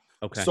Fuel.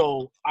 Okay.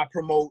 So I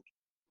promote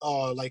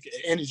like an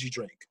energy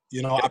drink. I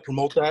Yep.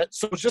 promote that.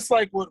 So it's just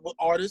like with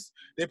artists,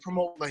 they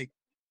promote like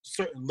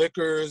certain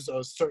liquors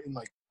or certain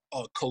like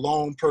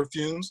cologne,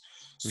 perfumes.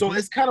 So Hmm.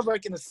 it's kind of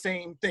like in the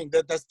same thing.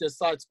 That's their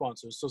side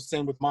sponsors. So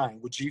same with mine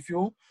with G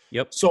Fuel.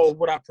 Yep. So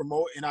what I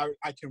promote, and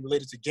I can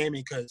relate it to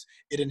gaming because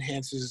it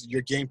enhances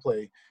your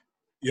gameplay.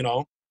 You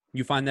know,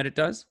 You find that it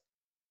does?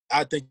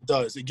 I think it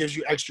does. It gives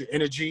you extra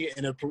energy,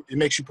 and it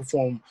makes you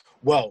perform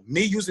well.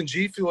 Me using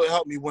G Fuel, it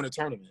helped me win a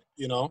tournament.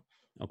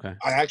 Okay.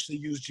 I actually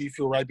use G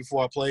Fuel right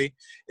before I play.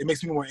 It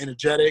makes me more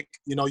energetic.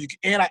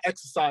 And I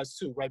exercise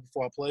too right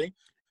before I play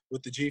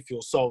with the G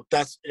Fuel. So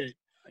that's it.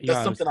 That's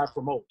Yeah, something I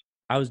promote.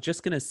 I was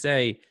just going to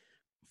say,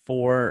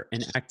 for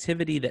an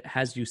activity that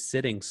has you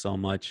sitting so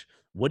much,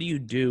 what do you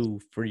do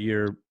for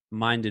your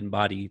mind and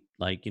body,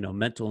 like,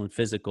 mental and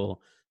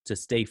physical, to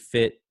stay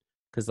fit?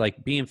 Because,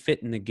 like, being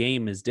fit in the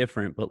game is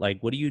different, but,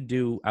 like, what do you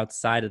do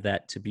outside of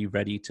that to be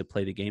ready to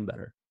play the game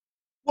better?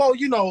 Well,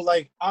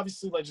 like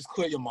obviously, like just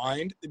clear your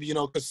mind.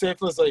 Because say if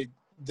it's like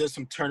there's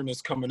some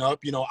tournaments coming up.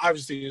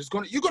 Obviously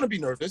you're gonna be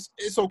nervous.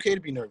 It's okay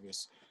to be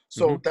nervous. Hmm.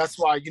 So that's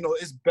why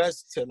it's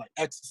best to like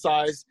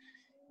exercise,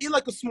 eat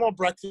like a small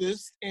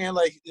breakfast, and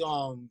like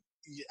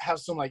have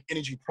some like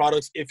energy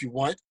products if you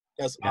want.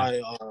 That's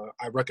Yeah.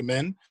 I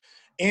recommend.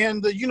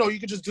 And you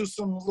could just do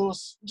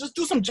just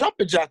do some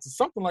jumping jacks or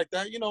something like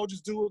that.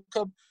 Just do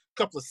a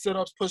couple of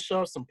sit-ups,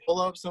 push-ups, some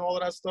pull-ups, and all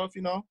of that stuff.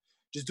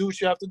 Just do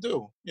what you have to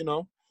do.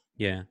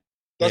 Yeah.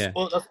 That's Yeah.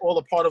 all. That's all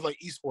a part of like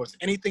esports.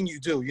 Anything you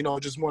do,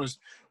 just want to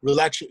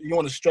relax. You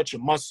want to stretch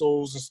your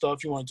muscles and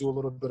stuff. You want to do a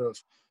little bit of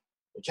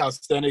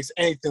calisthenics,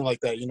 anything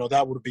like that.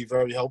 That would be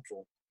very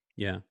helpful.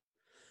 Yeah.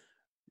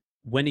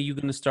 When are you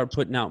going to start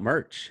putting out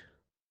merch?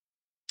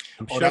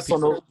 I'm Oh, sure that's on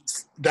people.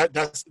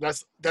 the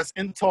that's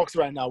in talks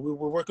right now. We're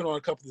working on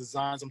a couple of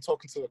designs. I'm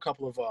talking to a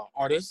couple of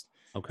artists,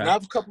 and I Okay.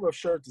 have a couple of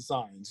shirt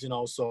designs.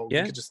 So you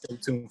Yeah. could just stay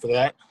tuned for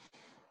that.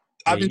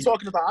 Yeah. I've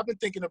been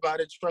thinking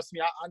about it. Trust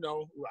me, I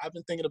know. I've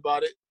been thinking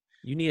about it.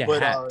 You need a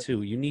But hat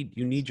too. You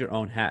need your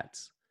own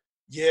hats.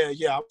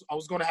 yeah. I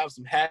was going to have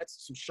some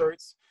hats, some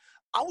shirts.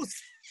 I was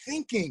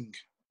thinking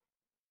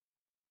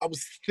I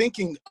was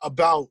thinking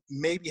about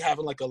maybe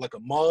having like a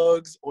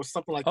mugs or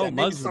something like Oh, that.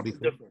 Maybe mugs would be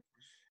something cool. different.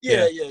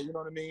 Yeah, Yeah. yeah, you know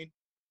what I mean?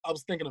 I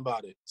was thinking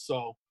about it.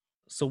 So,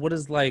 So what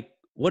does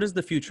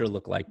the future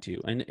look like to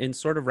you? And in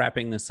sort of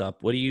wrapping this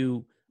up, what are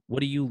you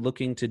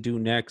looking to do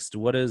next?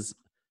 What does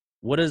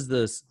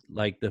this,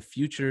 like, the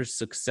future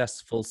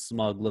successful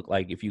Smug look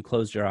like if you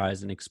closed your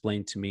eyes and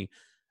explained to me,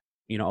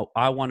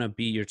 I want to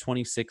be, you're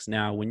 26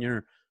 now, when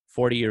you're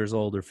 40 years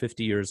old or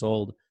 50 years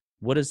old,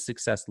 what does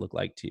success look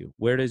like to you?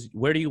 Where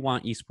do you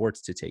want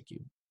esports to take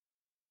you?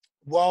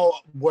 well,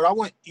 what I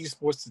want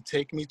esports to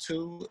take me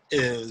to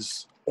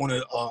is on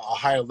a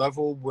higher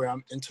level where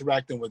I'm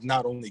interacting with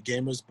not only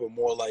gamers but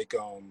more like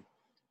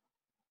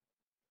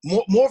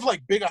more of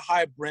like bigger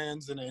high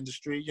brands in the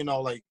industry.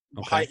 Like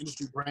high Okay.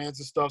 industry brands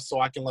and stuff, so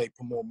I can like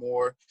promote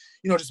more.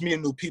 Just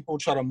meeting new people,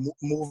 try to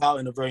move out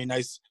in a very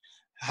nice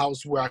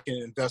house where I can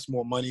invest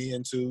more money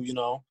into.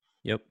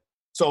 Yep.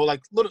 So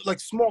like little like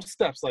small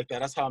steps like that.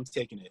 That's how I'm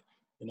taking it.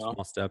 You know.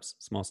 Small steps,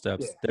 small Yeah.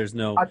 steps. There's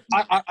no.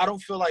 I don't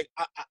feel like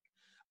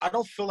I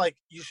don't feel like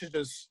you should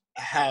just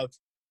have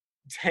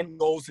 10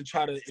 goals and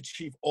try to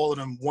achieve all of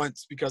them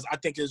once, because I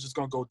think it's just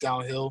going to go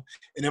downhill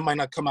and it might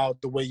not come out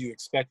the way you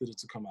expected it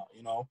to come out.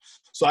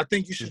 So I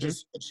think you should Mhm.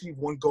 just achieve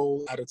one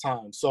goal at a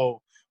time.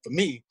 So for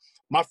me,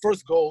 my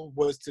first goal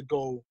was to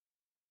go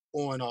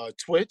on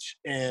Twitch,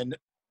 and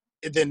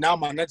then now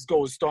my next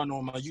goal is starting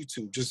on my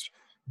YouTube, just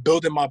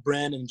building my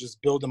brand and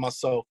just building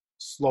myself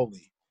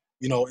slowly,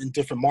 in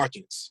different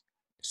markets.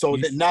 So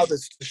You then now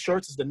the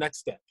shirts is the next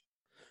step.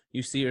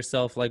 you see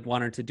yourself, like,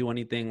 wanting to do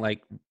anything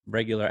like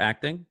regular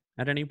acting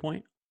at any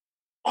point?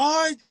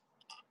 I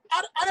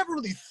I never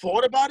really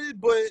thought about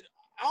it, but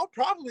I'll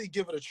probably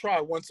give it a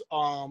try once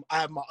I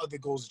have my other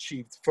goals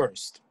achieved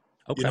first.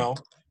 You Okay. know,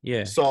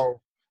 Yeah. so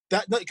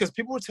that because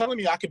people were telling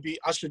me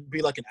I should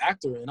be like an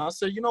actor, and I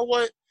said, you know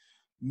what?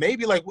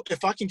 Maybe like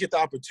if I can get the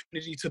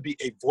opportunity to be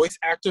a voice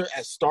actor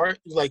at start,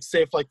 like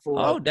say if like for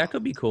Oh, that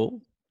could be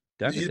cool.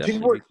 That could people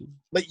definitely were be cool.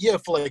 like yeah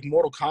for like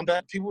Mortal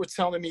Kombat, people were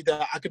telling me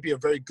that I could be a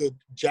very good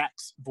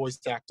Jax voice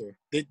actor.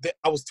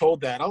 I was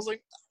told that, and I was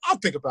like, I'll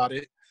think about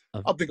it.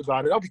 Uh, I'll think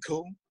about it. That'll be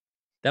cool.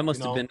 that You must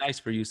have know. been nice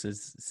for you,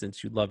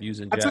 since you love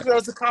using I took Jack. it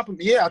as a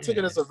compliment. Yeah, I took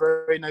it Yeah. as a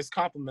very nice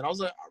compliment. I was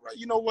like, all right,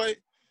 you know what?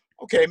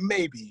 Okay,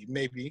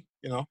 maybe.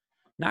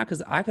 Nah,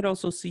 because I could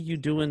also see you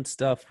doing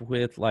stuff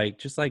with like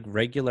just like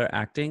regular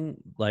acting,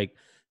 like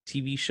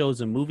TV shows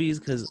and movies.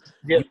 Because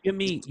Yeah,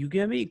 you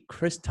give me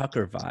Chris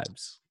Tucker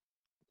vibes.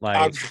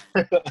 I, Like,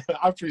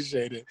 I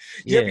appreciate it.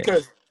 Yeah, yeah,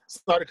 because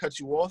sorry to cut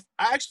you off.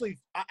 I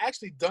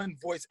actually done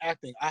voice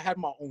acting. I had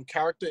my own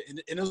character, and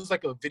it was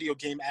like a video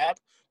game app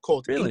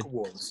called Ink really?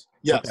 Wars.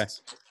 Okay,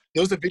 Yes,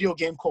 there was a video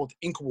game called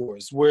Ink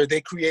Wars where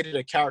they created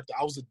a character.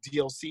 I was a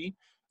DLC.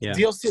 yeah,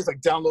 DLC is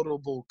like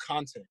downloadable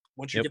content.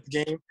 Once you yep, get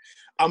the game,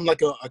 I'm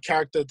like a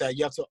character that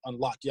you have to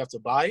unlock. You have to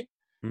buy.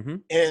 mm-hmm,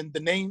 And the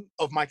name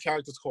of my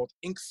character is called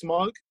Ink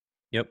Smug.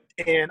 yep.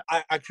 And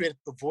I created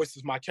the voice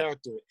of my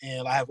character,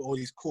 and I have all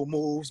these cool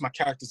moves. My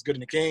character's good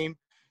in the game,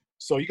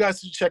 so you guys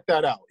should check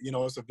that out. You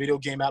know, it's a video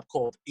game app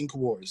called Ink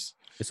Wars,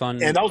 It's and on.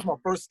 that was my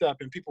first step,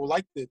 and people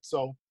liked it.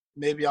 So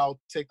maybe I'll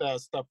take that a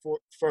step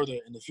further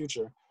in the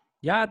future.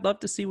 Yeah, I'd love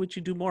to see what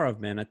you do more of,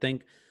 man. I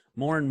think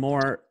more and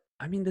more,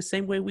 I mean, the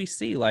same way we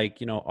see like,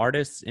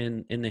 artists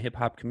in the hip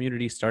hop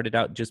community started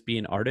out just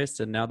being artists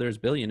and now there's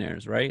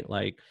billionaires, right?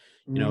 Like,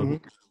 Hmm.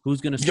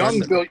 who's going to start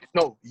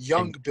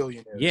Young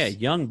yeah, billionaires.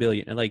 young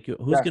billion. Like,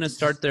 who's going to Yes.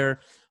 start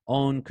their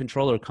own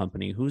controller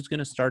company? Who's going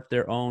to start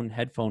their own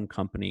headphone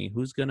company?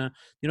 Who's going to,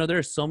 there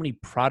are so many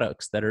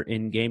products that are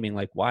in gaming.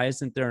 Like, why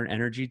isn't there an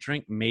energy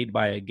drink made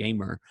by a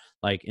gamer?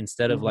 Like,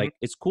 instead of Hmm. like,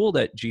 it's cool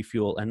that G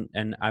Fuel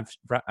and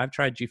I've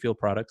tried G Fuel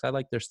products. I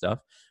like their stuff,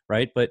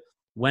 right? But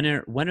when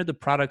are the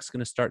products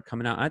going to start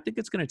coming out? I think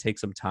it's going to take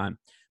some time.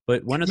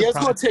 But when are the Yeah, it's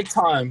gonna products? take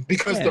time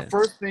because the Yeah,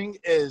 first thing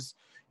is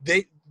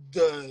they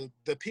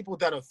the people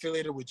that are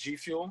affiliated with G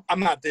Fuel. I'm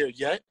not there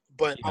yet,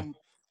 but yeah. I'm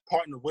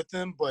partnered with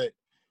them. But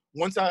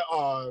once I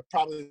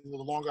probably the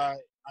longer I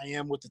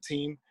am with the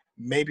team,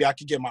 maybe I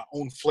could get my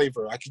own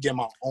flavor. I could get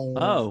my own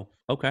Oh,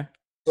 okay.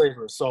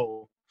 flavor.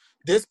 So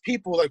there's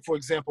people like, for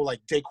example,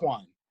 like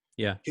Daquan.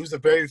 Yeah. He was a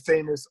very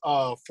famous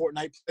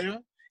Fortnite player,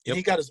 and Yep.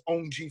 he got his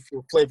own G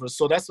Fuel flavor.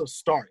 So that's a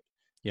start.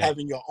 Yeah.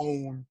 Having your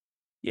own,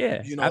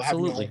 Yeah. having your own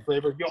Absolutely.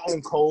 flavor, your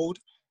own code,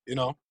 you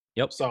know.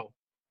 Yep. So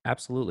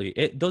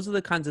Absolutely. Those are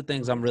the kinds of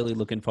things I'm really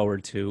looking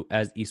forward to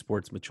as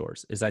esports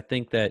matures. Is I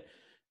think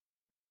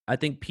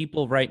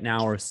people right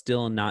now are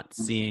still not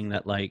seeing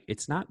that like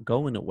it's not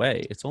going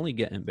away. It's only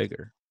getting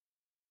bigger.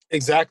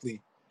 exactly, You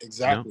know,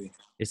 exactly,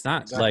 it's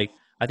not exactly. like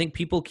I think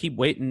people keep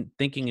waiting,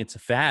 thinking it's a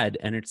fad,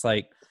 and it's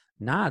like,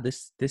 nah,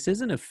 this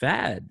isn't a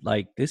fad.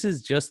 Like this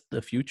is just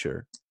the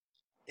future.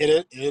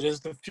 It is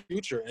the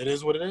future. It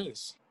is what it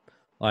is.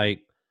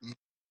 Like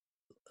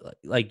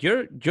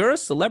you're a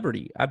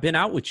celebrity. I've been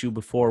out with you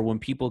before when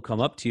people come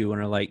up to you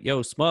and are like,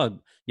 "Yo,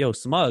 Smug, yo,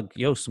 Smug,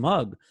 yo,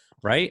 Smug,"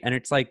 right? And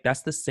it's like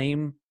that's the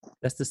same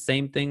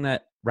thing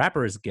that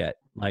rappers get.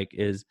 Like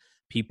is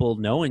people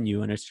knowing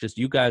you, and it's just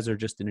you guys are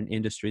just in an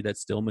industry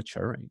that's still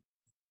maturing.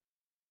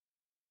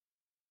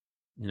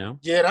 You know?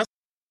 Yeah, that's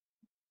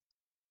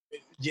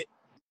yeah,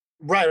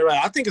 right,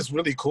 right. I think it's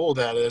really cool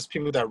that there's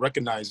people that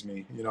recognize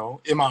me,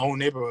 in my own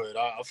neighborhood.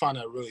 I find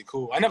that really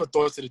cool. I never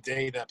thought to the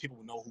day that people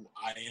would know who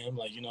I am,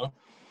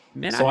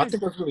 Man, So I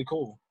think that's really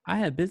cool. I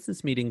had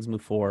business meetings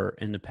before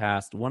in the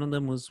past. One of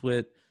them was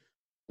with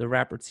the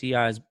rapper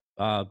Ti's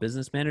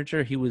business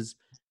manager. It was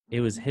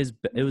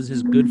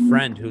his good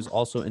friend who's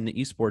also in the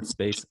esports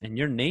space, and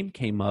your name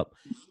came up,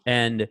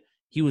 and Wow,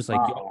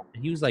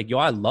 he was like, yo,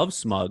 I love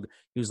Smug.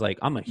 He was like,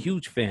 I'm a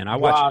huge fan. I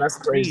watch wow, him that's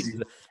stream, crazy.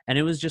 and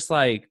it was just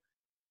like,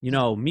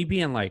 me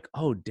being like,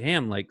 oh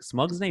damn, like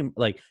Smug's name,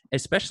 like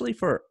especially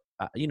for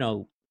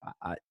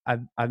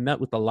I've met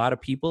with a lot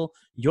of people.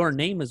 Your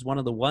name is one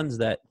of the ones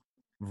that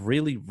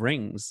really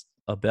rings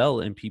a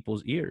bell in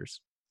people's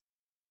ears.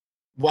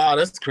 Wow,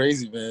 that's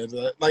crazy, man.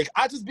 Like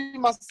I just be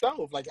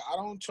myself. Like I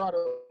don't try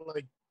to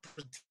like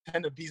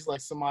pretend to be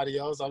like somebody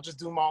else. I'll just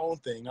do my own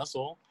thing. That's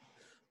all.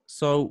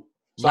 So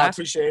So I last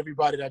appreciate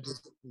everybody that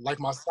just like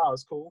my style.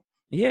 It's cool.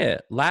 yeah,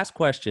 last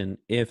question.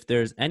 If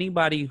there's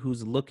anybody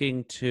who's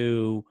looking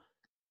to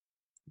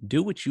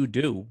do what you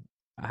do,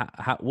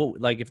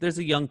 like if there's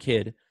a young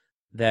kid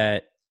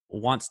that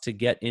wants to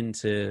get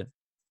into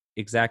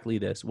exactly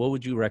this, what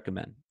would you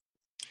recommend?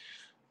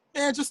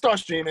 Man, just start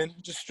streaming.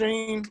 Just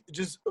stream.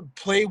 Just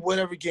play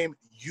whatever game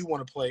you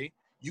want to play.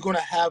 You're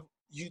gonna have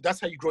you. That's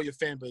how you grow your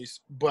fan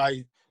base.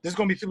 By there's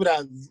gonna be people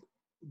that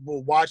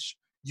will watch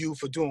you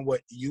for doing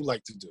what you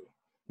like to do.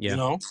 You Yeah,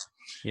 know,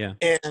 yeah,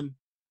 and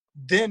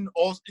then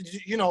also,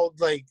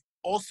 like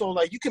also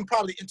like you can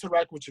probably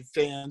interact with your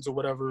fans or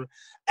whatever,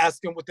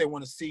 ask them what they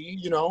want to see.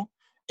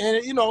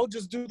 And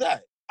just do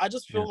that. I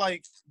just yeah. feel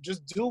like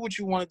just do what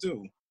you want to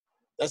do.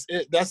 That's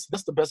it. That's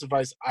the best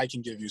advice I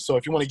can give you. So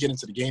if you want to get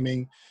into the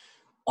gaming,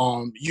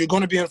 you're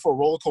going to be in for a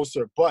roller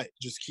coaster, but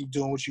just keep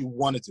doing what you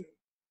want to do.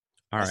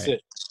 All That's right,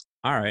 it.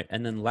 all right.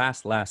 And then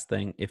last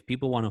thing, if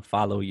people want to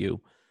follow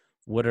you,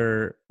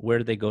 where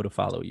do they go to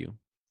follow you?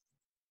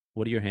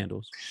 What are your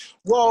handles?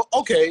 Well,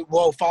 okay.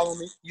 Well, follow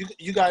me.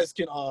 You guys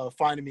can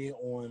find me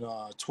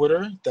on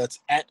Twitter. That's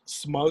at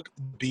Smug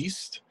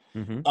Beast.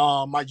 Mm-hmm.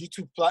 My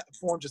YouTube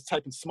platform, just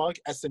type in Smug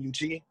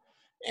SMUG,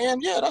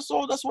 and yeah, that's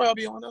all. That's where I'll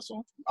be on. That's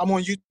all. I'm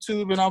on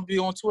YouTube and I'll be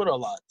on Twitter a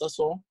lot. That's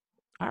all.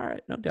 All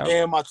right, no doubt.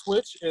 And my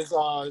Twitch is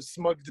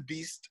Smug the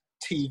Beast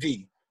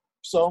TV.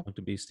 So, Smug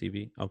the Beast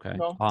TV. Okay. you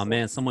know, Oh so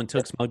man, someone yeah.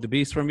 took Smug the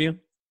Beast from you.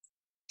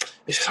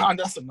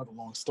 That's another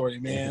long story,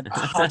 man.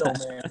 I know,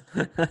 Yeah.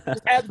 man.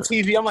 Just add the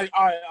TV. I'm like,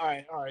 all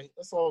right.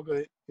 That's all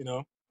good, you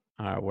know.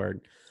 All right,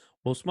 word.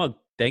 Well, Smug,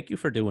 thank you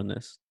for doing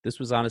this. This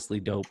was honestly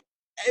dope.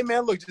 Hey,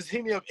 man, look, just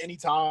hit me up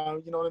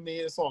anytime. You know what I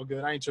mean? It's all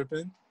good. I ain't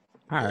tripping.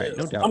 All Yeah, right,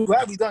 no doubt. I'm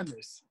glad we done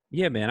this.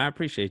 Yeah, man, I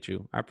appreciate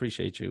you. I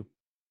appreciate you.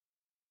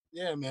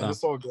 Yeah, man, So,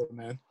 it's all good,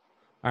 man.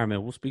 all right,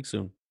 man, we'll speak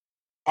soon.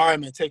 All right,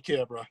 man. Take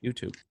care, bro. You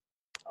too.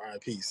 All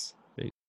right, peace. Peace.